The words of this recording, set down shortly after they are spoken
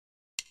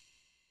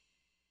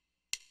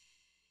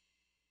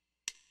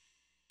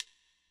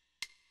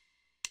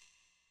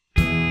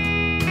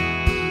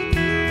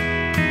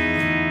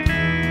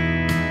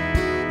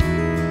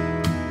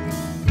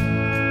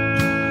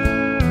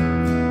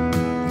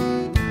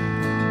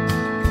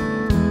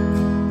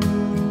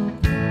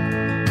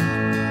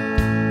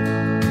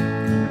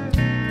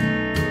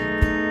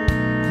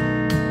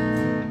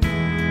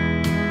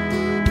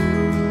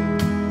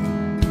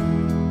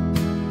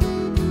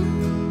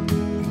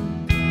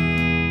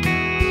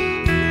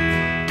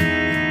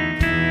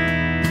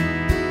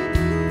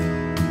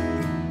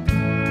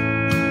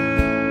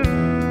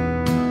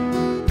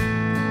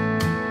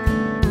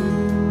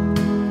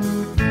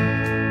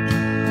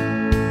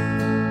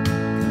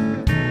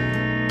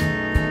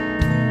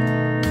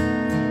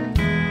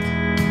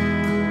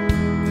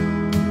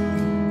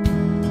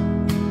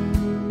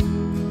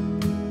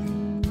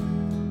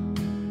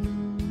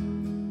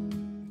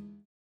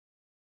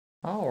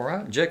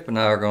Jacob and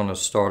I are going to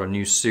start a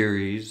new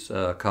series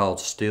called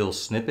Still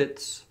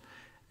Snippets.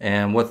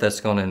 And what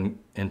that's going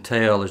to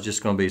entail is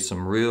just going to be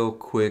some real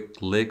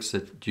quick licks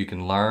that you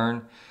can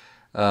learn.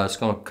 It's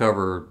going to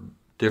cover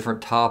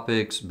different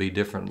topics, be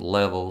different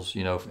levels,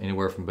 you know,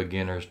 anywhere from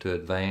beginners to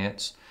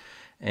advanced.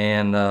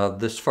 And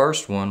this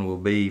first one will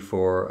be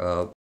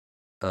for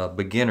a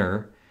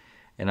beginner.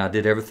 And I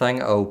did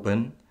everything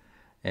open.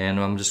 And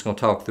I'm just going to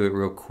talk through it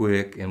real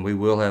quick. And we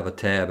will have a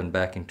tab and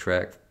backing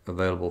track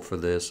available for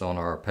this on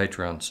our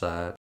Patreon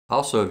site.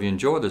 Also, if you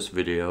enjoy this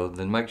video,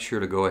 then make sure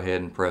to go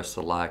ahead and press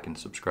the like and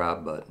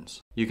subscribe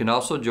buttons. You can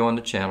also join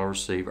the channel to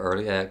receive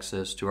early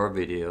access to our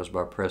videos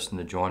by pressing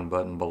the join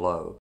button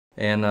below.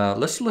 And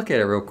let's look at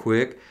it real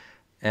quick.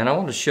 And I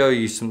want to show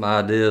you some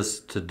ideas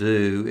to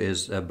do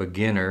as a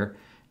beginner.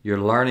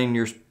 You're learning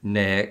your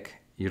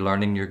neck, you're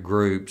learning your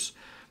groups.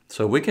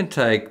 So we can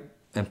take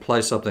and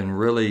play something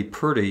really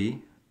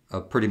pretty,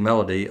 a pretty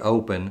melody,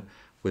 open,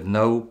 with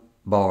no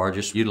bar,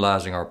 just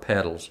utilizing our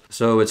pedals.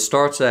 So it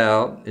starts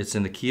out, it's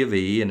in the key of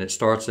E, and it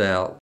starts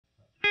out.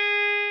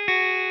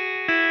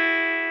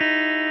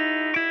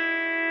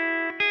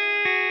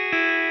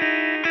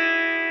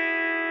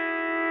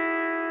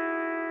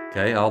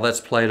 Okay, all that's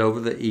played over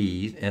the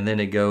E, and then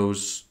it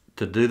goes,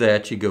 to do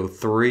that you go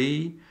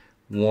 3,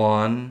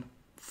 1,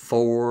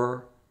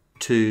 4,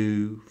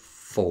 2,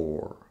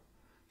 4.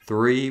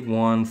 3,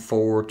 1,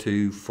 4,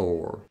 2,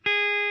 4.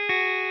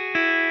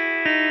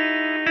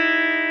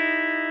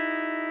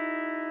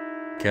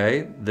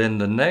 Okay, then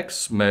the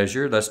next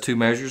measure, that's 2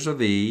 measures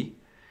of E.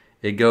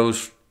 It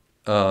goes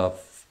 2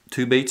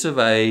 beats of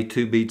A,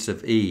 2 beats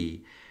of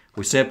E.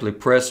 We simply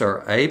press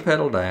our A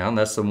pedal down.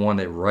 That's the one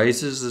that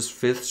raises this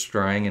 5th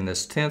string and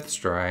this 10th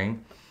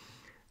string.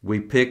 We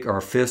pick our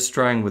 5th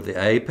string with the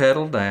A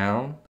pedal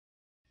down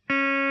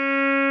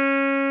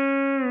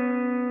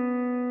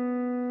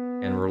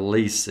and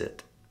release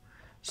it.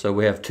 So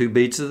we have 2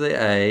 beats of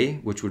the A,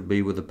 which would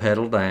be with the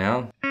pedal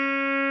down.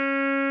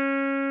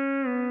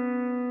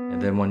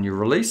 And then when you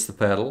release the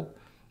pedal,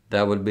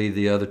 that would be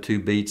the other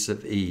 2 beats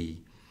of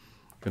E.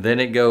 And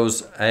then it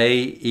goes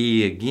A,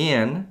 E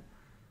again,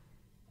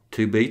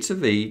 2 beats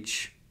of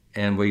each,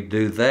 and we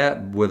do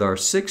that with our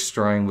 6th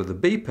string with the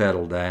B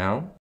pedal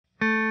down.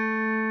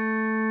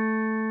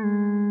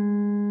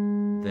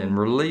 Then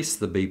release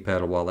the B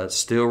pedal while that's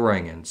still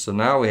ringing. So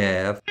now we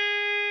have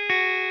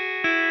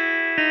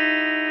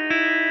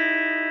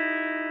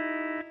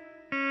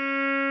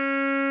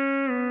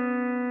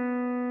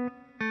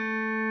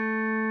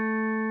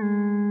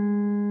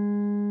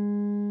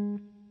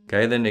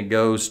okay, then it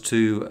goes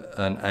to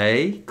an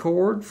A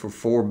chord for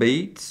 4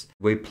 beats.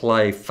 We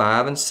play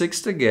 5 and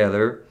 6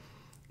 together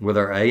with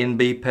our A and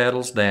B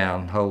pedals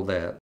down. Hold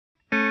that.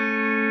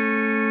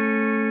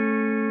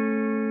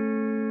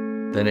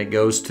 Then it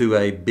goes to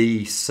a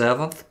B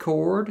 7th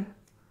chord.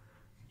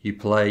 You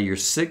play your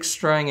 6th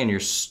string and your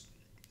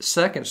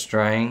 2nd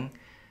string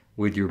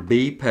with your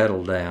B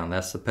pedal down.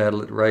 That's the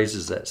pedal that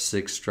raises that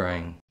 6th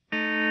string.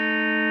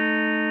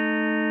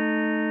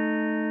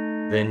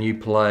 Then you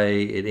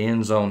play, it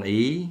ends on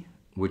E,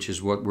 which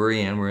is what we're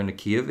in. We're in the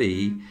key of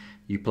E.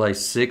 You play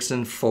 6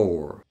 and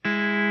 4.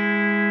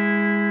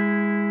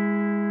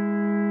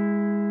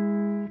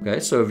 Okay,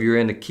 so if you're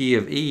in the key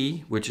of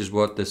E, which is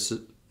what this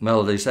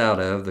melody's out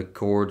of, the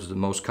chords, the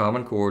most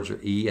common chords are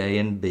E, A,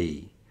 and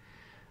B.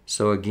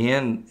 So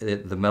again,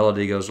 the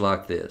melody goes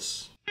like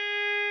this.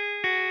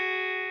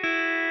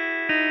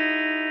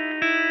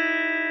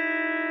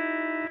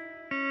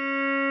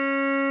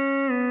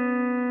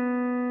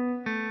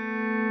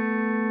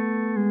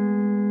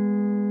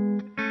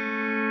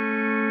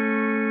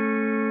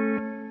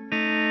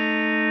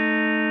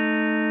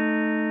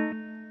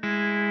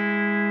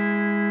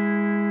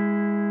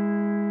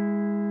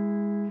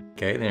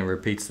 Okay, then it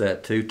repeats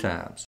that 2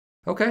 times.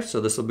 Okay, so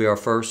this will be our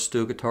first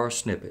steel guitar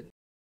snippet.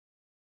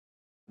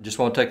 Just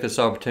want to take this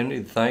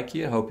opportunity to thank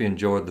you. I hope you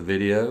enjoyed the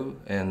video,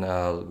 and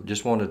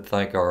just wanted to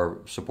thank our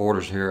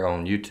supporters here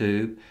on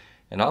YouTube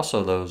and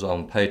also those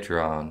on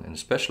Patreon, and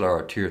especially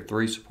our Tier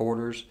 3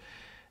 supporters.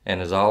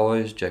 And as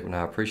always, Jacob and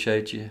I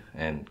appreciate you,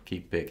 and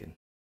keep picking.